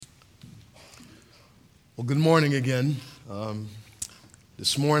Well, good morning again.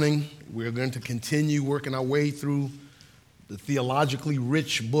 This morning, we're going to continue working our way through the theologically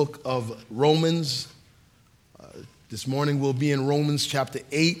rich book of Romans. This morning, we'll be in Romans chapter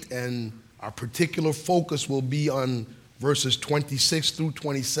 8, and our particular focus will be on verses 26 through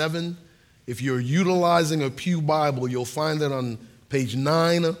 27. If you're utilizing a Pew Bible, you'll find that on page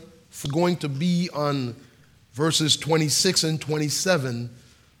 9. It's going to be on verses 26 and 27.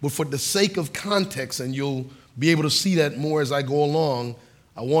 But for the sake of context, and you'll be able to see that more as I go along,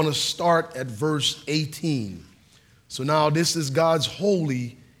 I want to start at verse 18. So now this is God's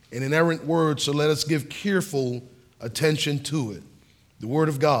holy and inerrant word, so let us give careful attention to it. The word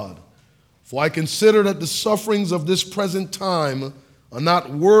of God. For I consider that the sufferings of this present time are not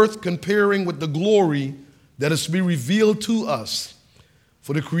worth comparing with the glory that is to be revealed to us.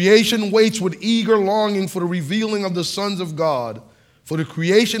 For the creation waits with eager longing for the revealing of the sons of God. For the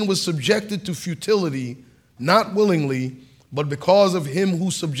creation was subjected to futility, not willingly, but because of him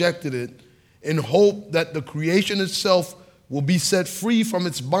who subjected it, in hope that the creation itself will be set free from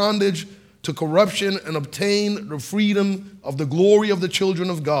its bondage to corruption and obtain the freedom of the glory of the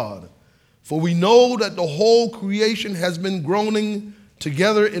children of God. For we know that the whole creation has been groaning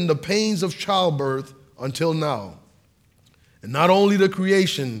together in the pains of childbirth until now. And not only the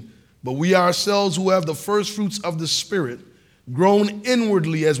creation, but we ourselves who have the first fruits of the Spirit, groan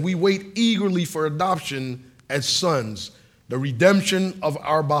inwardly as we wait eagerly for adoption as sons, the redemption of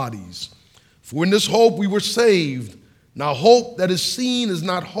our bodies. For in this hope we were saved. Now hope that is seen is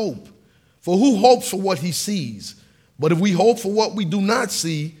not hope. For who hopes for what he sees? But if we hope for what we do not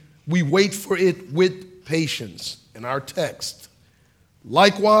see, we wait for it with patience. In our text.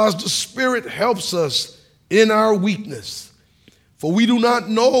 Likewise, the Spirit helps us in our weakness. For we do not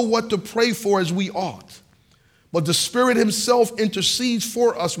know what to pray for as we ought. But the Spirit himself intercedes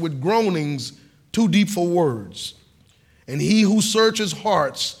for us with groanings too deep for words. And he who searches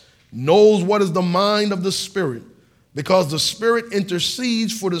hearts knows what is the mind of the Spirit, because the Spirit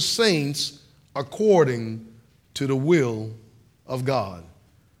intercedes for the saints according to the will of God.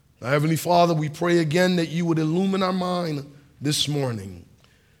 Now, Heavenly Father, we pray again that you would illumine our mind this morning.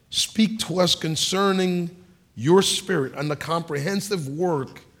 Speak to us concerning your Spirit and the comprehensive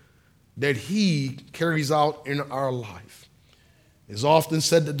work that he carries out in our life. It's often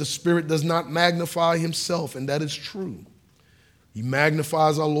said that the Spirit does not magnify himself, and that is true. He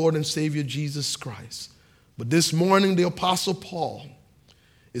magnifies our Lord and Savior Jesus Christ. But this morning, the Apostle Paul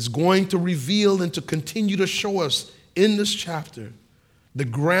is going to reveal and to continue to show us in this chapter the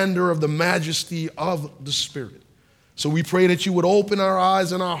grandeur of the majesty of the Spirit. So we pray that you would open our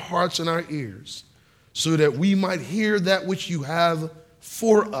eyes and our hearts and our ears so that we might hear that which you have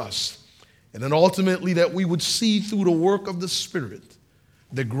for us. And then ultimately that we would see through the work of the Spirit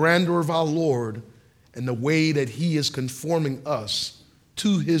the grandeur of our Lord and the way that he is conforming us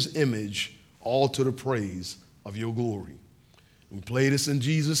to his image, all to the praise of your glory. We pray this in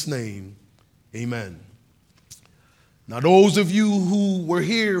Jesus' name. Amen. Now, those of you who were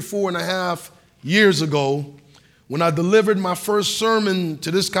here 4.5 years ago, when I delivered my first sermon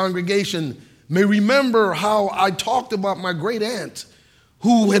to this congregation, may remember how I talked about my great aunt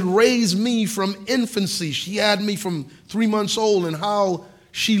who had raised me from infancy. She had me from 3 months old, and how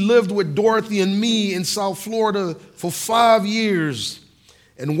she lived with Dorothy and me in South Florida for 5 years.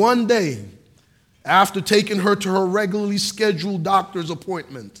 And one day, after taking her to her regularly scheduled doctor's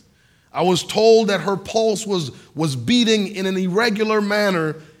appointment, I was told that her pulse was beating in an irregular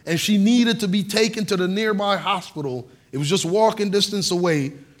manner and she needed to be taken to the nearby hospital. It was just walking distance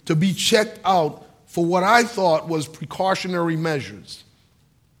away to be checked out for what I thought was precautionary measures.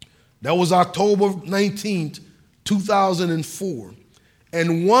 That was October 19th, 2004.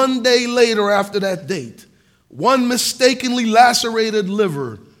 And one day later after that date, one mistakenly lacerated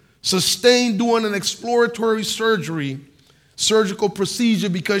liver sustained during an exploratory surgical procedure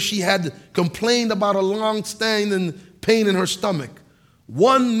because she had complained about a long-standing pain in her stomach.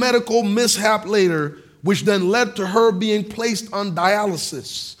 One medical mishap later, which then led to her being placed on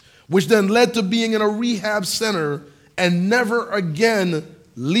dialysis, which then led to being in a rehab center and never again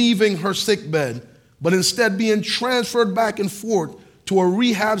leaving her sickbed, but instead being transferred back and forth to a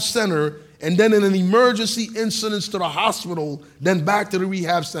rehab center, and then in an emergency incident to the hospital, then back to the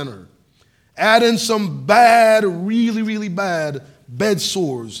rehab center. Add in some bad, really, really bad bed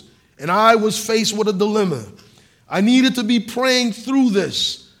sores, and I was faced with a dilemma. I needed to be praying through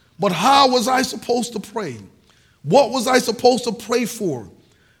this, but how was I supposed to pray? What was I supposed to pray for?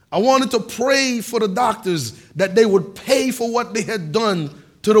 I wanted to pray for the doctors that they would pay for what they had done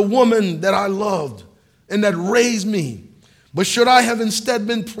to the woman that I loved and that raised me. But should I have instead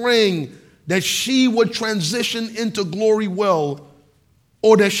been praying that she would transition into glory well,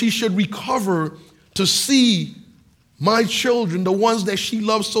 or that she should recover to see my children, the ones that she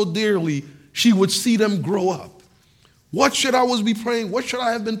loves so dearly, she would see them grow up. What should I always be praying? What should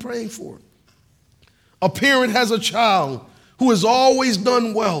I have been praying for? A parent has a child who has always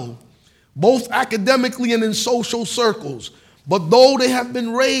done well, both academically and in social circles. But though they have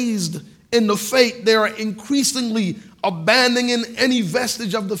been raised in the faith, they are increasingly abandoning any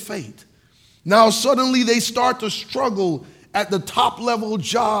vestige of the faith. Now suddenly they start to struggle at the top level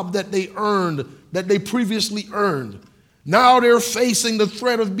job that they earned, that they previously earned. Now they're facing the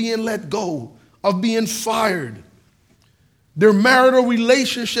threat of being let go, of being fired. Their marital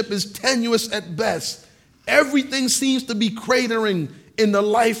relationship is tenuous at best. Everything seems to be cratering in the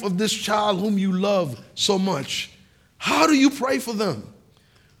life of this child whom you love so much. How do you pray for them?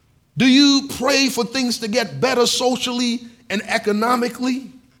 Do you pray for things to get better socially and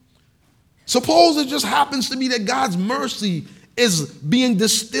economically? Suppose it just happens to be that God's mercy is being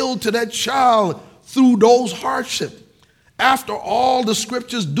distilled to that child through those hardships. After all, the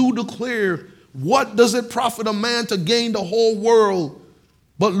scriptures do declare, what does it profit a man to gain the whole world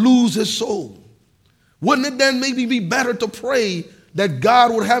but lose his soul? Wouldn't it then maybe be better to pray that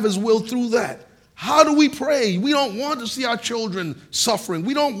God would have his will through that? How do we pray? We don't want to see our children suffering.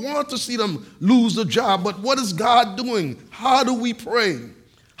 We don't want to see them lose the job. But what is God doing? How do we pray?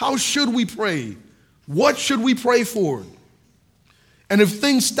 How should we pray? What should we pray for? And if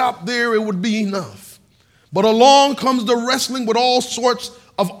things stop there, it would be enough. But along comes the wrestling with all sorts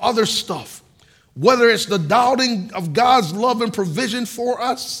of other stuff. Whether it's the doubting of God's love and provision for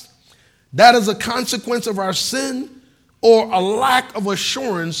us, that is a consequence of our sin, or a lack of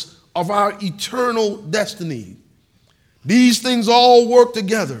assurance of our eternal destiny. These things all work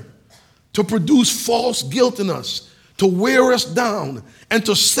together to produce false guilt in us, to wear us down, and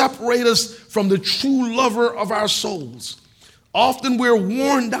to separate us from the true lover of our souls. Often we're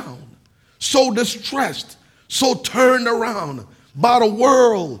worn down, so distressed, so turned around by the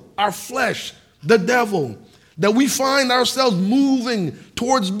world, our flesh, the devil, that we find ourselves moving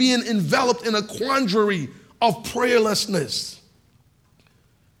towards being enveloped in a quandary of prayerlessness.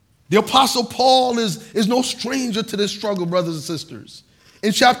 The Apostle Paul is no stranger to this struggle, brothers and sisters.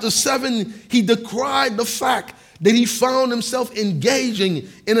 In chapter 7, he decried the fact that he found himself engaging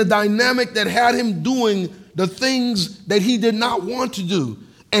in a dynamic that had him doing the things that he did not want to do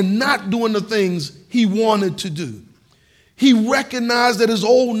and not doing the things he wanted to do. He recognized that his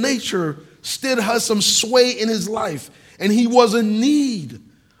old nature still has some sway in his life, and he was in need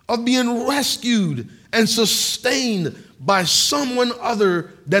of being rescued and sustained by someone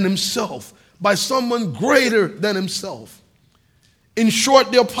other than himself, by someone greater than himself. In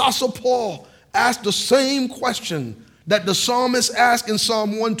short, the Apostle Paul asked the same question that the psalmist asked in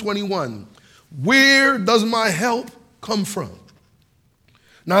Psalm 121. Where does my help come from?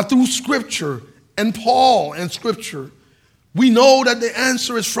 Now, through Scripture and Paul and Scripture, we know that the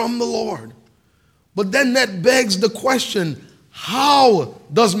answer is from the Lord. But then that begs the question, how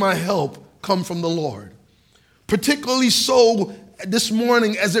does my help come from the Lord? Particularly so this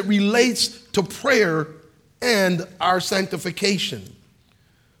morning as it relates to prayer and our sanctification.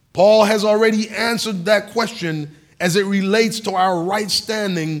 Paul has already answered that question as it relates to our right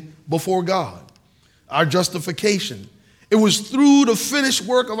standing before God, our justification. It was through the finished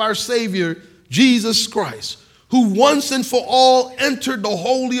work of our Savior, Jesus Christ, who once and for all entered the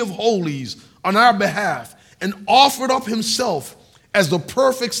Holy of Holies on our behalf and offered up himself as the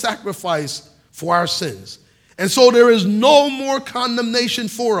perfect sacrifice for our sins. And so there is no more condemnation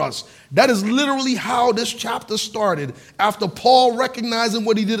for us. That is literally how this chapter started. After Paul recognizing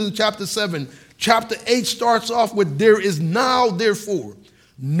what he did in chapter 7, chapter 8 starts off with, there is now, therefore,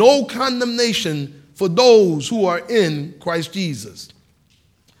 no condemnation for those who are in Christ Jesus,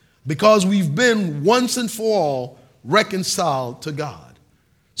 because we've been once and for all reconciled to God.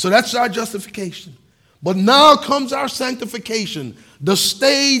 So that's our justification. But now comes our sanctification, the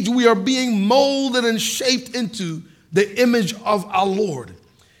stage we are being molded and shaped into the image of our Lord.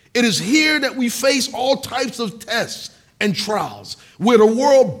 It is here that we face all types of tests and trials, where the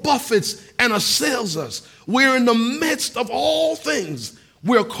world buffets and assails us. We're in the midst of all things.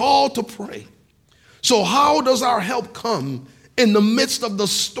 We're called to pray. So how does our help come in the midst of the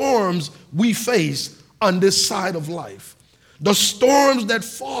storms we face on this side of life? The storms that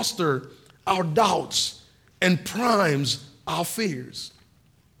foster our doubts and primes our fears.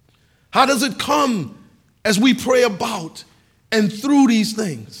 How does it come as we pray about and through these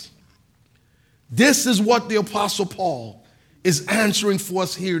things? This is what the Apostle Paul is answering for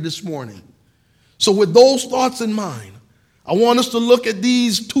us here this morning. So with those thoughts in mind, I want us to look at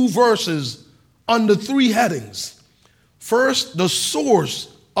these two verses under three headings. First, the source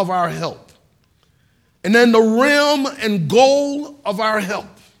of our help. And then the realm and goal of our help.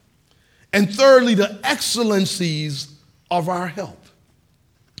 And thirdly, the excellencies of our help.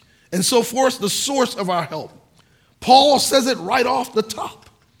 And so first, the source of our help. Paul says it right off the top.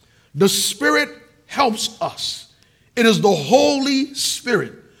 The Spirit helps us. It is the Holy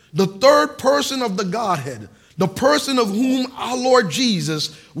Spirit, the third person of the Godhead, the person of whom our Lord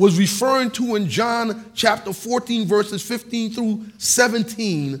Jesus was referring to in John chapter 14, verses 15 through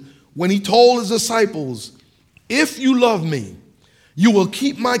 17, when he told his disciples, "If you love me, you will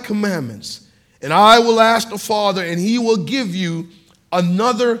keep my commandments, and I will ask the Father, and he will give you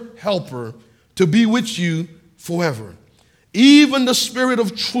another helper to be with you forever, even the Spirit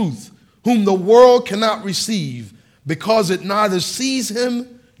of truth, whom the world cannot receive, because it neither sees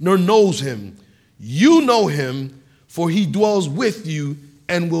him nor knows him. You know him, for he dwells with you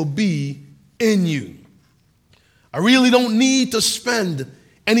and will be in you." I really don't need to spend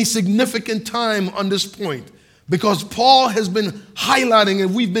any significant time on this point, because Paul has been highlighting,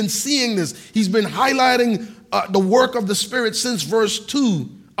 and we've been seeing this. He's been highlighting the work of the Spirit since verse 2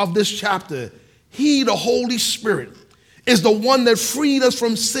 of this chapter. He, the Holy Spirit, is the one that freed us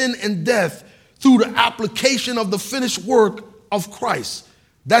from sin and death through the application of the finished work of Christ.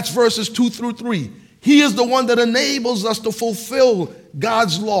 That's verses 2 through 3. He is the one that enables us to fulfill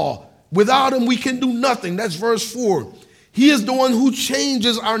God's law. Without him, we can do nothing. That's verse 4. He is the one who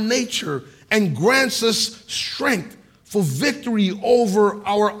changes our nature and grants us strength for victory over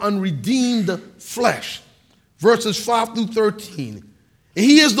our unredeemed flesh. Verses 5 through 13.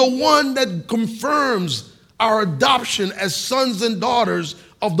 He is the one that confirms our adoption as sons and daughters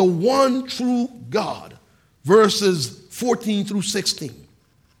of the one true God. Verses 14 through 16.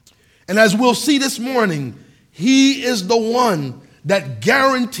 And as we'll see this morning, he is the one that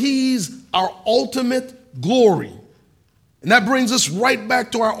guarantees our ultimate glory. And that brings us right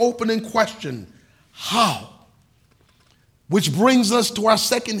back to our opening question, how? Which brings us to our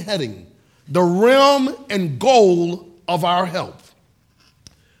second heading, the realm and goal of our help.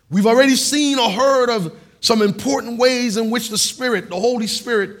 We've already seen or heard of some important ways in which the Spirit, the Holy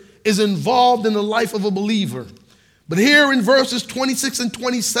Spirit, is involved in the life of a believer. But here in verses 26 and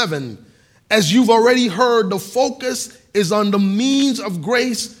 27, as you've already heard, the focus is on the means of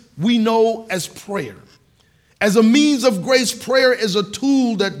grace we know as prayer. As a means of grace, prayer is a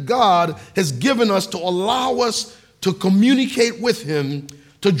tool that God has given us to allow us to communicate with him,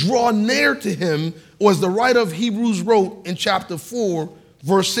 to draw near to him, or as the writer of Hebrews wrote in chapter 4,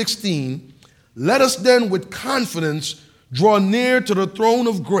 verse 16, "Let us then with confidence draw near to the throne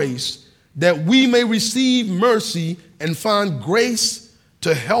of grace, that we may receive mercy and find grace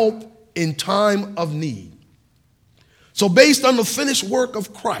to help in time of need." So based on the finished work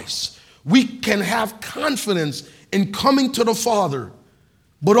of Christ, we can have confidence in coming to the Father.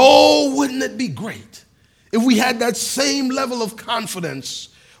 But oh, wouldn't it be great if we had that same level of confidence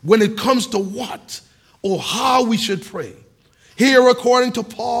when it comes to what or how we should pray. Here, according to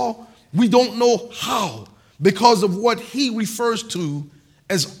Paul, we don't know how because of what he refers to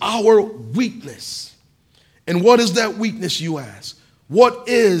as our weakness. And what is that weakness, you ask? What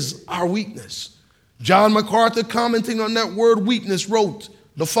is our weakness? John MacArthur, commenting on that word weakness, wrote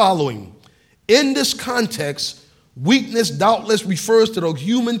the following: "In this context, weakness doubtless refers to the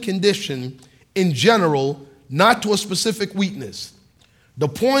human condition in general, not to a specific weakness. The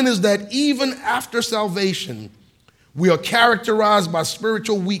point is that even after salvation, we are characterized by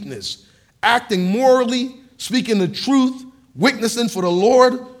spiritual weakness, acting morally, speaking the truth, witnessing for the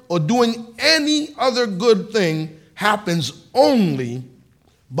Lord, or doing any other good thing happens only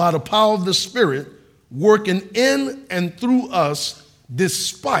by the power of the Spirit working in and through us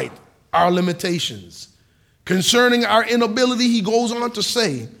despite our limitations. Concerning our inability, he goes on to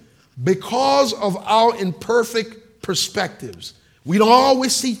say, because of our imperfect perspectives, we don't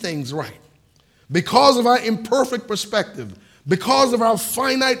always see things right. Because of our imperfect perspective, because of our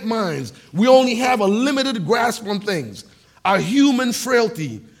finite minds, we only have a limited grasp on things. Our human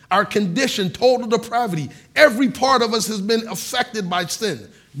frailty, our condition, total depravity, every part of us has been affected by sin.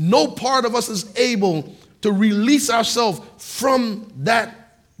 No part of us is able to release ourselves from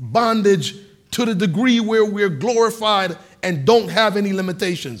that bondage to the degree where we're glorified and don't have any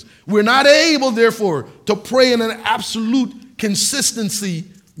limitations. We're not able, therefore, to pray in an absolute consistency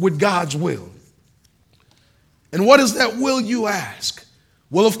with God's will. And what is that will, you ask?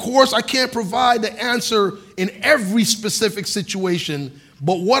 Well, of course, I can't provide the answer in every specific situation,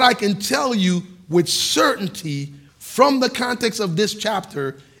 but what I can tell you with certainty from the context of this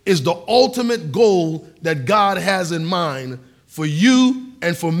chapter is the ultimate goal that God has in mind for you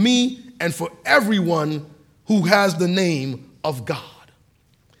and for me and for everyone who has the name of God.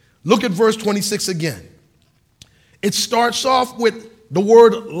 Look at verse 26 again. It starts off with the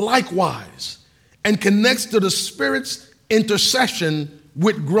word likewise and connects to the Spirit's intercession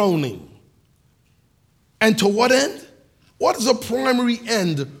with groaning. And to what end? What is a primary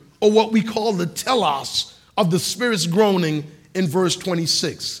end, or what we call the telos of the Spirit's groaning in verse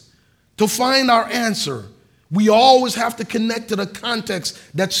 26? To find our answer, we always have to connect to the context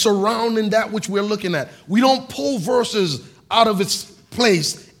that's surrounding that which we're looking at. We don't pull verses out of its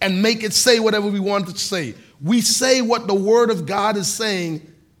place and make it say whatever we want it to say. We say what the Word of God is saying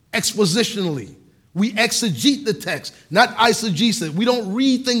expositionally. We exegete the text, not eisegese it. We don't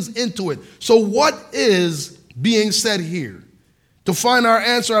read things into it. So what is being said here? To find our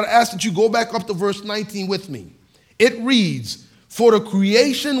answer, I'd ask that you go back up to verse 19 with me. It reads, "For the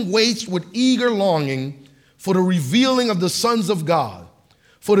creation waits with eager longing for the revealing of the sons of God.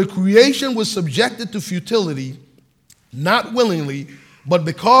 For the creation was subjected to futility, not willingly, but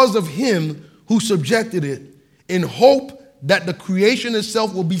because of him who subjected it, in hope that the creation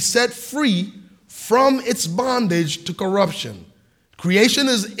itself will be set free from its bondage to corruption." Creation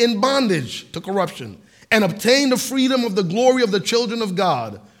is in bondage to corruption, "and obtain the freedom of the glory of the children of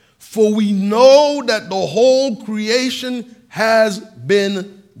God. For we know that the whole creation has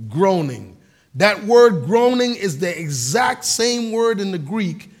been groaning." That word groaning is the exact same word in the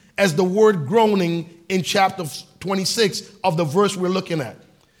Greek as the word groaning in chapter 26 of the verse we're looking at.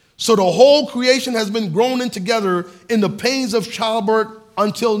 So the whole creation has been groaning together in the pains of childbirth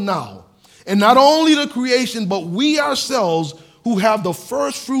until now. And not only the creation, but we ourselves who have the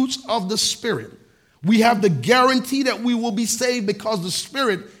first fruits of the Spirit. We have the guarantee that we will be saved because the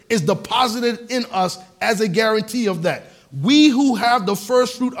Spirit is deposited in us as a guarantee of that. We who have the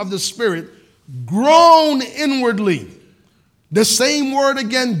first fruit of the Spirit groan inwardly. The same word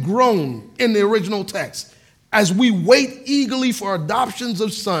again, groan, in the original text, as we wait eagerly for adoptions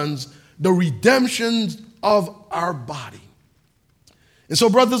of sons, the redemption of our body. And so,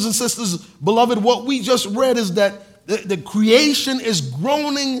 brothers and sisters, beloved, what we just read is that the creation is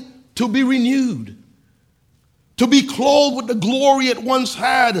groaning to be renewed, to be clothed with the glory it once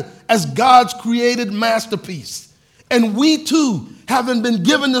had as God's created masterpiece. And we too, having been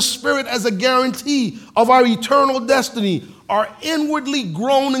given the Spirit as a guarantee of our eternal destiny, are inwardly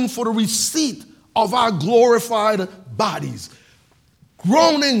groaning for the receipt of our glorified bodies.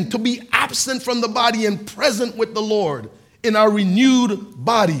 Groaning to be absent from the body and present with the Lord in our renewed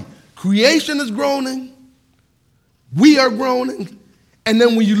body. Creation is groaning. We are groaning. And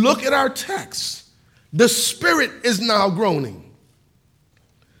then when you look at our text, the Spirit is now groaning.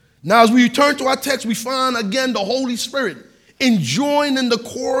 Now, as we return to our text, we find again the Holy Spirit enjoined in the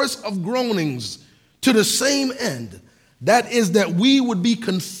chorus of groanings to the same end. That is, that we would be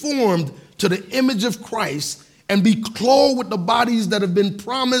conformed to the image of Christ and be clothed with the bodies that have been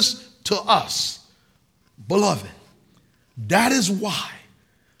promised to us. Beloved, that is why,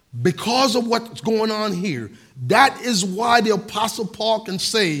 because of what's going on here, that is why the Apostle Paul can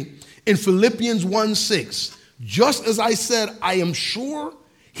say in Philippians 1:6, just as I said, I am sure,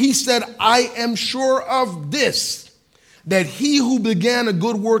 he said, I am sure of this, that he who began a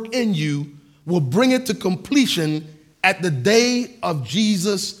good work in you will bring it to completion at the day of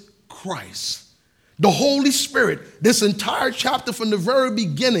Jesus Christ. The Holy Spirit, this entire chapter from the very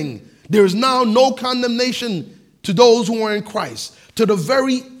beginning, there is now no condemnation to those who are in Christ. To the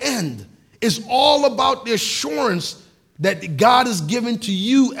very end, is all about the assurance that God has given to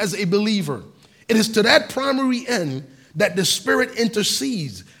you as a believer. It is to that primary end that the Spirit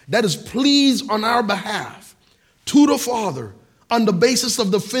intercedes, that is pleased on our behalf to the Father on the basis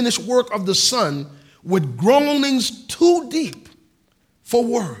of the finished work of the Son, with groanings too deep for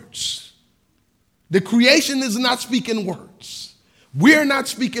words. The creation is not speaking words. We're not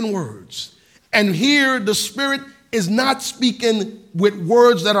speaking words. And here the Spirit is not speaking with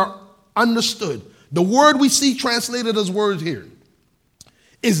words that are understood. The word we see translated as words here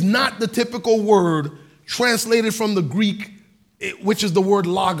is not the typical word translated from the Greek, which is the word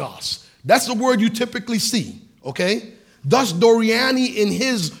logos. That's the word you typically see, okay? Thus, Doriani, in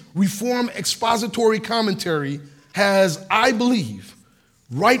his Reformed expository commentary, has, I believe,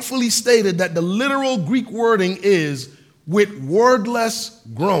 rightfully stated that the literal Greek wording is with wordless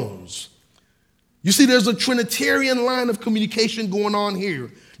groans. You see, there's a Trinitarian line of communication going on here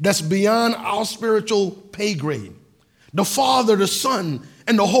that's beyond our spiritual pay grade. The Father, the Son,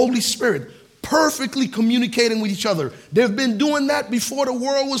 and the Holy Spirit perfectly communicating with each other. They've been doing that before the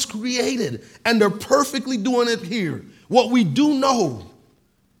world was created, and they're perfectly doing it here. What we do know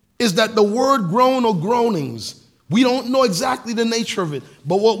is that the word groan or groanings We don't know exactly the nature of it,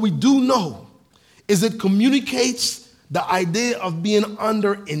 but what we do know is it communicates the idea of being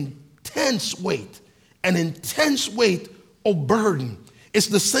under intense weight, an intense weight or burden. It's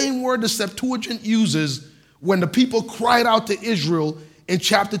the same word the Septuagint uses when the people cried out to Israel in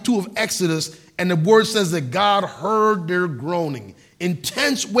chapter 2 of Exodus, and the word says that God heard their groaning.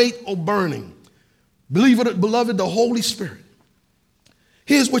 Intense weight or burning. Beloved, the Holy Spirit.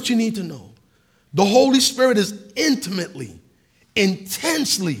 Here's what you need to know. The Holy Spirit is intimately,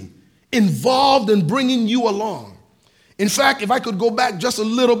 intensely involved in bringing you along. In fact, if I could go back just a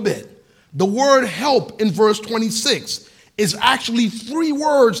little bit, the word help in verse 26 is actually 3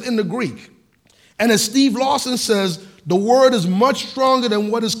 words in the Greek. And as Steve Lawson says, the word is much stronger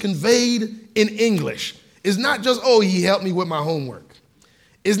than what is conveyed in English. It's not just, oh, he helped me with my homework.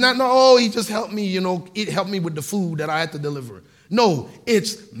 It's not, no, oh, he just helped me, it helped me with the food that I had to deliver. No,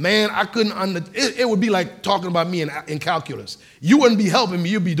 it's, man, I couldn't, it would be like talking about me in calculus. You wouldn't be helping me,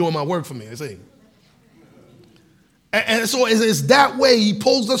 you'd be doing my work for me, I see. And so it's that way he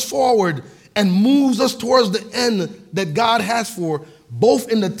pulls us forward and moves us towards the end that God has for both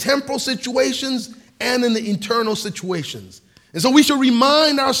in the temporal situations and in the eternal situations. And so we should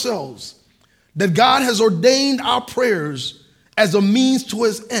remind ourselves that God has ordained our prayers as a means to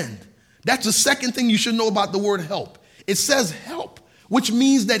his end. That's the second thing you should know about the word help. It says help, which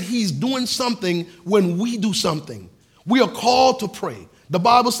means that he's doing something when we do something. We are called to pray. The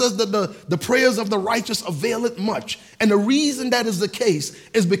Bible says that the prayers of the righteous availeth much. And the reason that is the case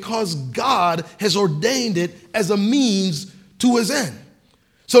is because God has ordained it as a means to his end.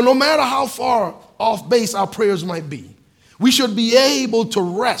 So no matter how far off base our prayers might be, we should be able to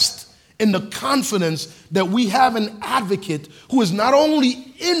rest in the confidence that we have an advocate who is not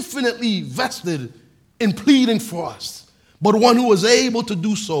only infinitely vested in pleading for us, but one who is able to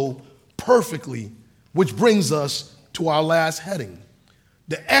do so perfectly, which brings us to our last heading,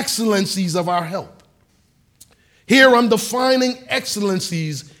 the excellencies of our help. Here I'm defining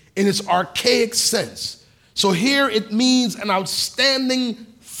excellencies in its archaic sense. So here it means an outstanding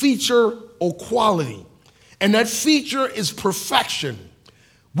feature or quality. And that feature is perfection.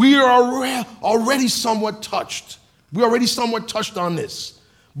 We are already somewhat touched. We're already somewhat touched on this.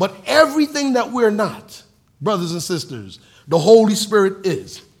 But everything that we're not, brothers and sisters, the Holy Spirit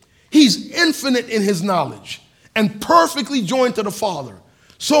is. He's infinite in his knowledge and perfectly joined to the Father.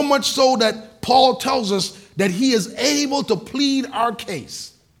 So much so that Paul tells us that he is able to plead our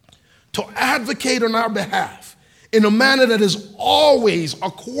case, to advocate on our behalf in a manner that is always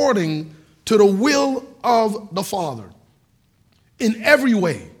according to the will of the Father. In every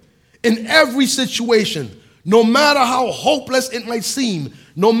way, in every situation, no matter how hopeless it might seem,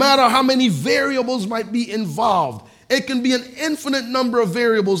 no matter how many variables might be involved, it can be an infinite number of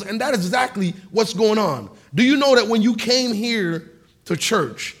variables, and that is exactly what's going on. Do you know that when you came here to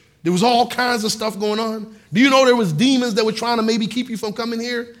church, there was all kinds of stuff going on? Do you know there was demons that were trying to maybe keep you from coming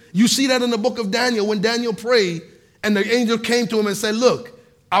here? You see that in the book of Daniel when Daniel prayed and the angel came to him and said, look,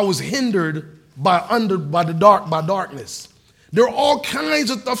 I was hindered by darkness. There are all kinds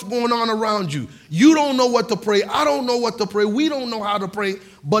of stuff going on around you. You don't know what to pray. I don't know what to pray. We don't know how to pray.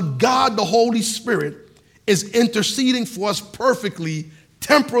 But God, the Holy Spirit, is interceding for us perfectly,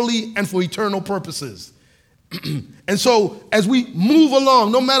 temporally, and for eternal purposes. And so as we move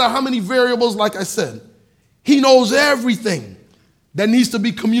along, no matter how many variables, like I said, he knows everything that needs to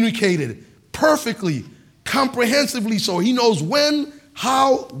be communicated perfectly, comprehensively so. He knows when,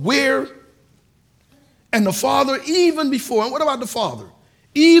 how, where. And the Father, even before, and what about the Father?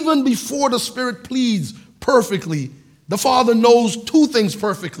 Even before the Spirit pleads perfectly, the Father knows 2 things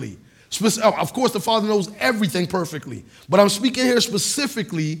perfectly. Of course, the Father knows everything perfectly. But I'm speaking here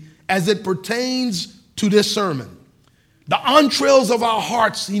specifically as it pertains to this sermon. The entrails of our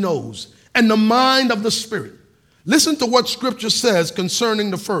hearts he knows, and the mind of the Spirit. Listen to what Scripture says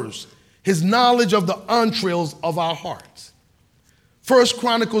concerning the first, his knowledge of the entrails of our hearts. 1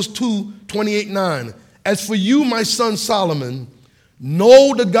 Chronicles 2:28-9. As for you, my son Solomon,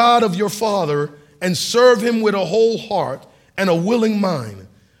 know the God of your father and serve him with a whole heart and a willing mind.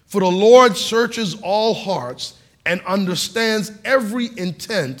 For the Lord searches all hearts and understands every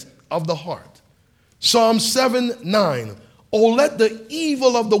intent of the heart. Psalm 7:9. Oh, let the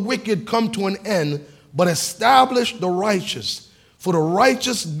evil of the wicked come to an end, but establish the righteous. For the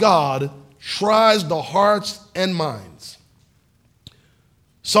righteous God tries the hearts and minds.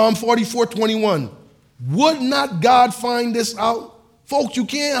 Psalm 44:21. Would not God find this out? Folks, you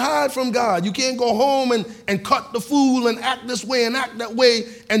can't hide from God. You can't go home and cut the fool and act this way and act that way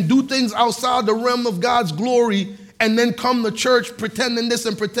and do things outside the realm of God's glory and then come to church pretending this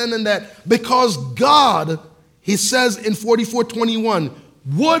and pretending that, because God he says in 44:21,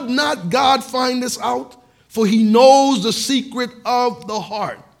 would not God find this out? For he knows the secret of the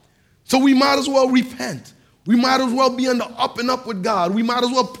heart. So we might as well repent. We might as well be on the up and up with God. We might as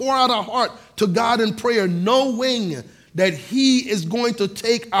well pour out our heart to God in prayer, knowing that he is going to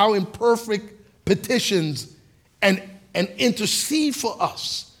take our imperfect petitions and intercede for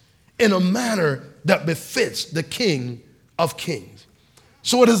us in a manner that befits the King of Kings.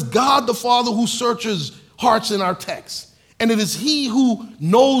 So it is God the Father who searches hearts in our text. And it is he who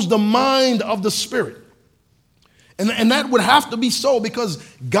knows the mind of the Spirit. And that would have to be so because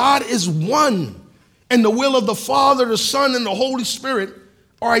God is one. And the will of the Father, the Son, and the Holy Spirit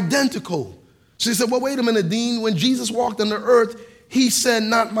are identical. So he said, well, wait a minute, Dean. When Jesus walked on the earth, he said,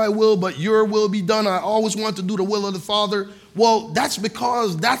 not my will, but your will be done. I always want to do the will of the Father. Well, that's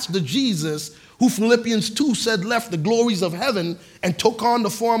because that's the Jesus who Philippians 2 said left the glories of heaven and took on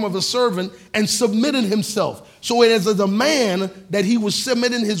the form of a servant and submitted himself. So it is as a man that he was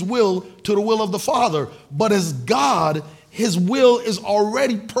submitting his will to the will of the Father. But as God, his will is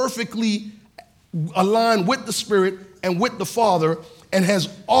already perfectly aligned with the Spirit and with the Father and has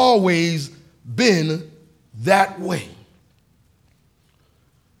always been that way.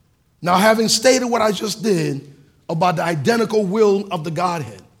 Now, having stated what I just did about the identical will of the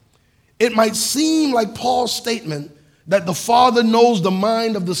Godhead, it might seem like Paul's statement that the Father knows the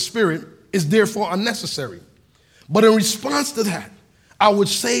mind of the Spirit is therefore unnecessary. But in response to that, I would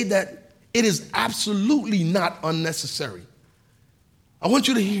say that it is absolutely not unnecessary. I want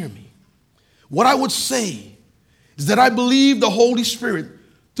you to hear me. What I would say is that I believe the Holy Spirit,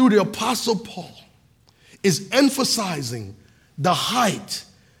 through the Apostle Paul, is emphasizing the height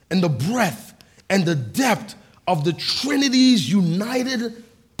and the breadth and the depth of the Trinity's united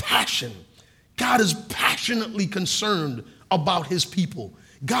passion. God is passionately concerned about his people.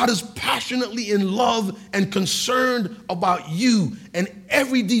 God is passionately in love and concerned about you and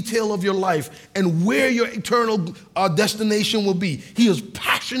every detail of your life and where your eternal destination will be. He is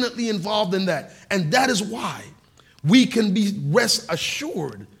passionately involved in that. And that is why we can be rest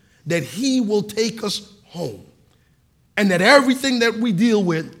assured that he will take us home. And that everything that we deal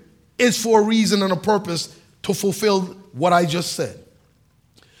with is for a reason and a purpose to fulfill what I just said.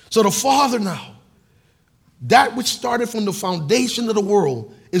 So the Father now, that which started from the foundation of the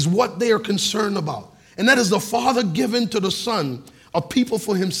world is what they are concerned about. And that is the Father giving to the Son a people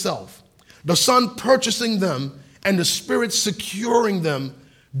for himself. The Son purchasing them and the Spirit securing them,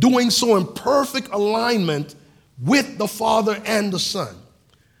 doing so in perfect alignment with the Father and the Son.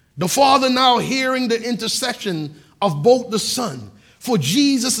 The Father now hearing the intercession of both the Son. For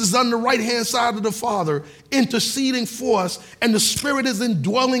Jesus is on the right-hand side of the Father, interceding for us, and the Spirit is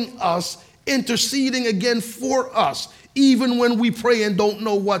indwelling us, interceding again for us, even when we pray and don't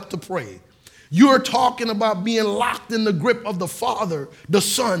know what to pray. You're talking about being locked in the grip of the Father, the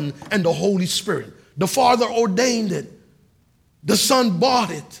Son, and the Holy Spirit. The Father ordained it. The Son bought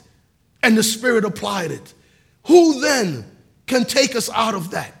it, and the Spirit applied it. Who then can take us out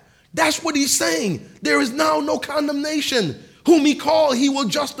of that? That's what he's saying. There is now no condemnation. Whom he called, he will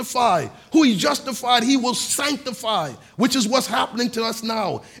justify. Who he justified, he will sanctify, which is what's happening to us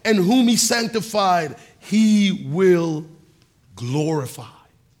now. And whom he sanctified, he will glorify.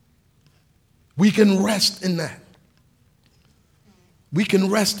 We can rest in that. We can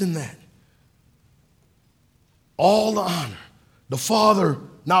rest in that. All the honor. The Father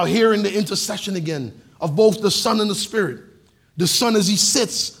now hearing the intercession again of both the Son and the Spirit. The Son as he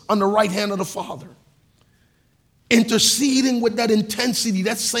sits on the right hand of the Father, interceding with that intensity,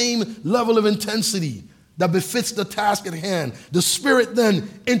 that same level of intensity that befits the task at hand. The Spirit then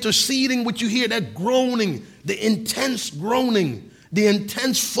interceding, what you hear, that groaning, the intense groaning, the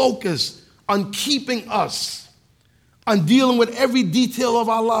intense focus on keeping us, on dealing with every detail of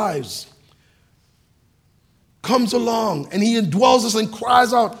our lives, comes along and he indwells us and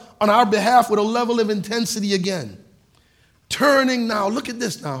cries out on our behalf with a level of intensity again. Turning now, look at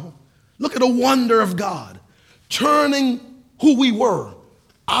this now. Look at the wonder of God. Turning who we were,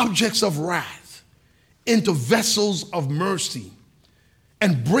 objects of wrath, into vessels of mercy,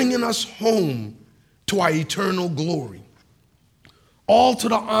 and bringing us home to our eternal glory. All to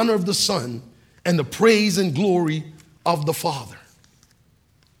the honor of the Son and the praise and glory of the Father.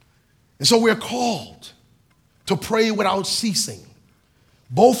 And so we're called to pray without ceasing,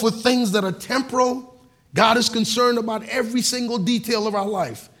 both with things that are temporal. God is concerned about every single detail of our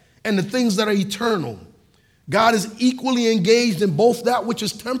life, and the things that are eternal. God is equally engaged in both that which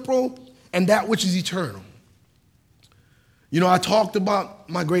is temporal and that which is eternal. You know, I talked about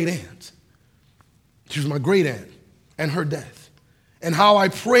my great aunt. She was my great aunt and her death, and how I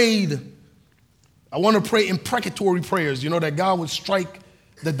prayed I want to pray imprecatory prayers, that God would strike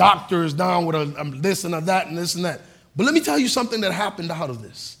the doctors down with this and a that and this and that. But let me tell you something that happened out of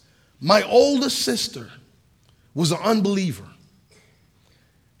this. My oldest sister was an unbeliever.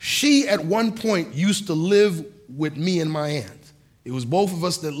 She, at one point, used to live with me and my aunt. It was both of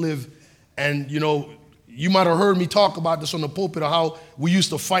us that lived, and, you might have heard me talk about this on the pulpit, of how we used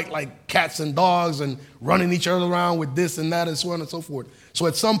to fight like cats and dogs and running each other around with this and that and so on and so forth. So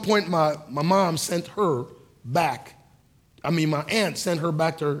at some point, my mom sent her back. My aunt sent her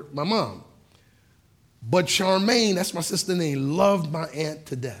back to my mom. But Charmaine, that's my sister's name, loved my aunt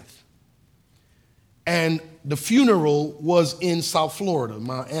to death. And the funeral was in South Florida,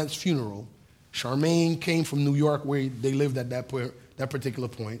 my aunt's funeral. Charmaine came from New York, where they lived at that particular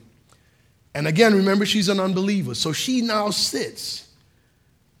point. And again, remember, she's an unbeliever. So she now sits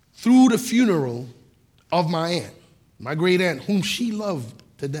through the funeral of my aunt, my great aunt, whom she loved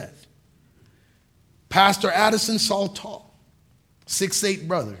to death. Pastor Addison Saltall, 6'8"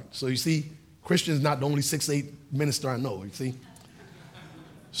 brother. So you see, Christian's not the only 6'8" minister I know, you see.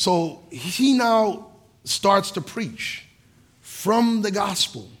 So he now starts to preach from the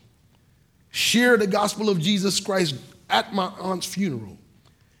gospel, share the gospel of Jesus Christ at my aunt's funeral.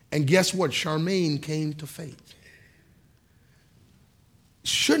 And guess what? Charmaine came to faith.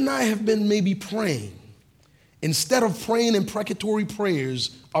 Shouldn't I have been maybe praying, instead of praying imprecatory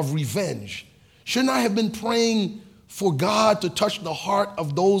prayers of revenge, shouldn't I have been praying for God to touch the heart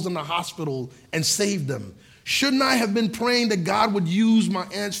of those in the hospital and save them? Shouldn't I have been praying that God would use my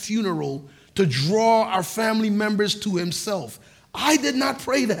aunt's funeral to draw our family members to himself? I did not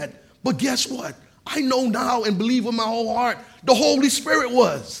pray that. But guess what? I know now and believe with my whole heart, the Holy Spirit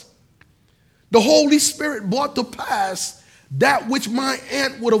was. The Holy Spirit brought to pass that which my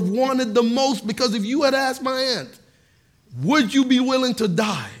aunt would have wanted the most, because if you had asked my aunt, would you be willing to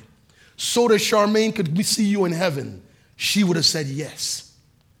die so that Charmaine could see you in heaven, she would have said yes.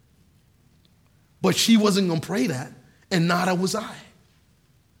 But she wasn't going to pray that, and neither was I.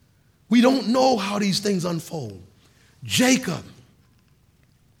 We don't know how these things unfold. Jacob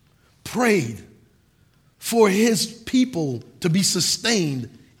prayed for his people to be sustained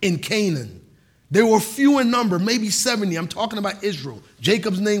in Canaan. They were few in number, maybe 70. I'm talking about Israel.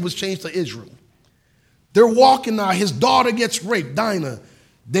 Jacob's name was changed to Israel. They're walking now. His daughter gets raped, Dinah.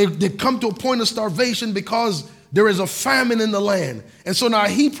 They come to a point of starvation because there is a famine in the land. And so now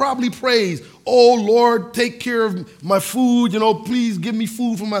he probably prays, oh, Lord, take care of my food. Please give me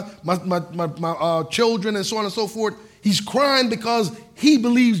food for my children and so on and so forth. He's crying because he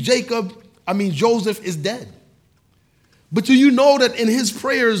believes Joseph is dead. But do you know that in his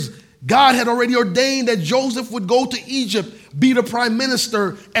prayers, God had already ordained that Joseph would go to Egypt, be the prime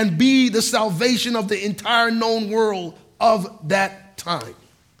minister, and be the salvation of the entire known world of that time.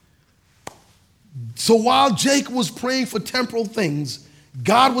 So while Jacob was praying for temporal things,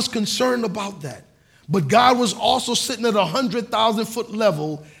 God was concerned about that. But God was also sitting at 100,000-foot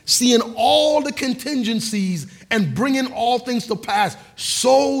level, seeing all the contingencies and bringing all things to pass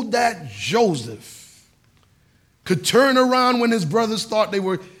so that Joseph could turn around when his brothers thought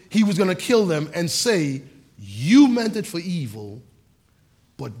he was going to kill them and say, you meant it for evil,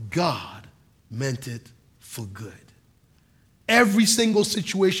 but God meant it for good. Every single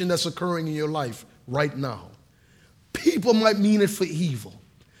situation that's occurring in your life right now, people might mean it for evil,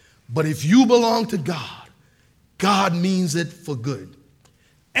 but if you belong to God, God means it for good.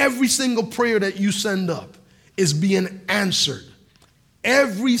 Every single prayer that you send up is being answered.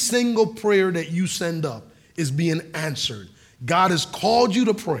 Every single prayer that you send up is being answered. God has called you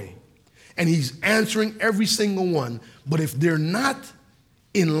to pray, and he's answering every single one. But if they're not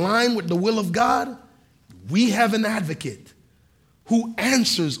in line with the will of God, we have an advocate who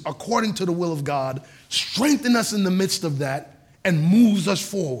answers according to the will of God, strengthens us in the midst of that, and moves us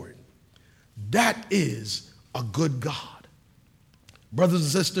forward. That is a good God. Brothers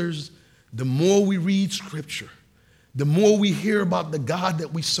and sisters, the more we read Scripture, the more we hear about the God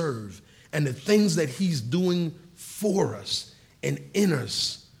that we serve and the things that he's doing for us and in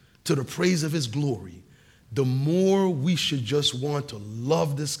us to the praise of his glory, the more we should just want to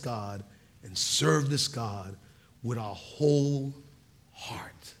love this God and serve this God with our whole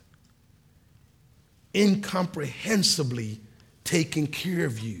heart. Incomprehensibly taking care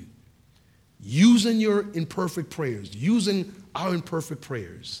of you, using your imperfect prayers, using our imperfect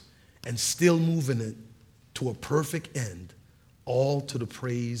prayers, and still moving it to a perfect end, all to the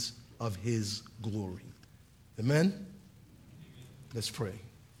praise of his glory. Amen? Let's pray.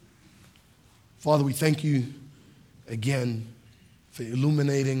 Father, we thank you again for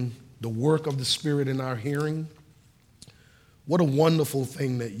illuminating the work of the Spirit in our hearing. What a wonderful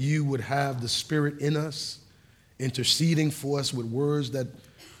thing that you would have the Spirit in us, interceding for us with words that,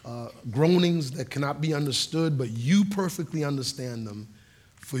 groanings that cannot be understood, but you perfectly understand them.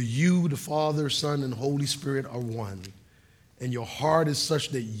 For you, the Father, Son, and Holy Spirit are one. And your heart is such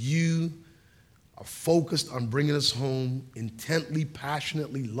that you are focused on bringing us home, intently,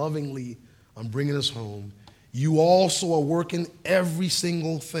 passionately, lovingly on bringing us home. You also are working every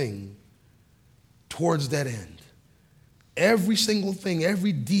single thing towards that end. Every single thing,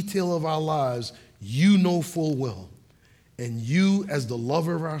 every detail of our lives, you know full well. And you, as the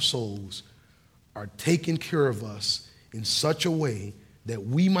lover of our souls, are taking care of us in such a way that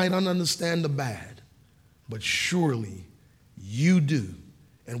we might not understand the bad, but surely you do.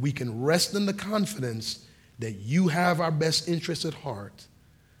 And we can rest in the confidence that you have our best interests at heart,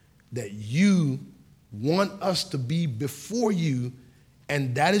 that you want us to be before you,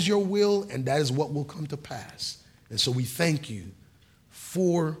 and that is your will, and that is what will come to pass. And so we thank you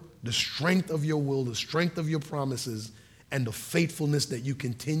for the strength of your will, the strength of your promises, and the faithfulness that you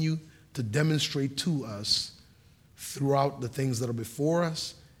continue to demonstrate to us throughout the things that are before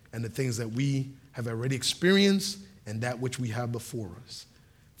us and the things that we have already experienced and that which we have before us.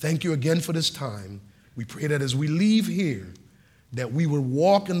 Thank you again for this time. We pray that as we leave here, that we will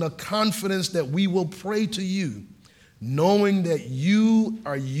walk in the confidence that we will pray to you, knowing that you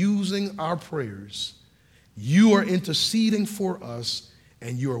are using our prayers. You are interceding for us,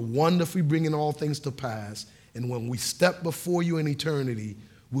 and you are wonderfully bringing all things to pass. And when we step before you in eternity,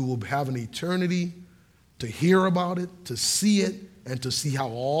 we will have an eternity to hear about it, to see it, and to see how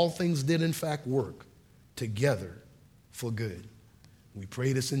all things did in fact work together for good. We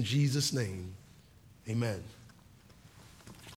pray this in Jesus' name. Amen.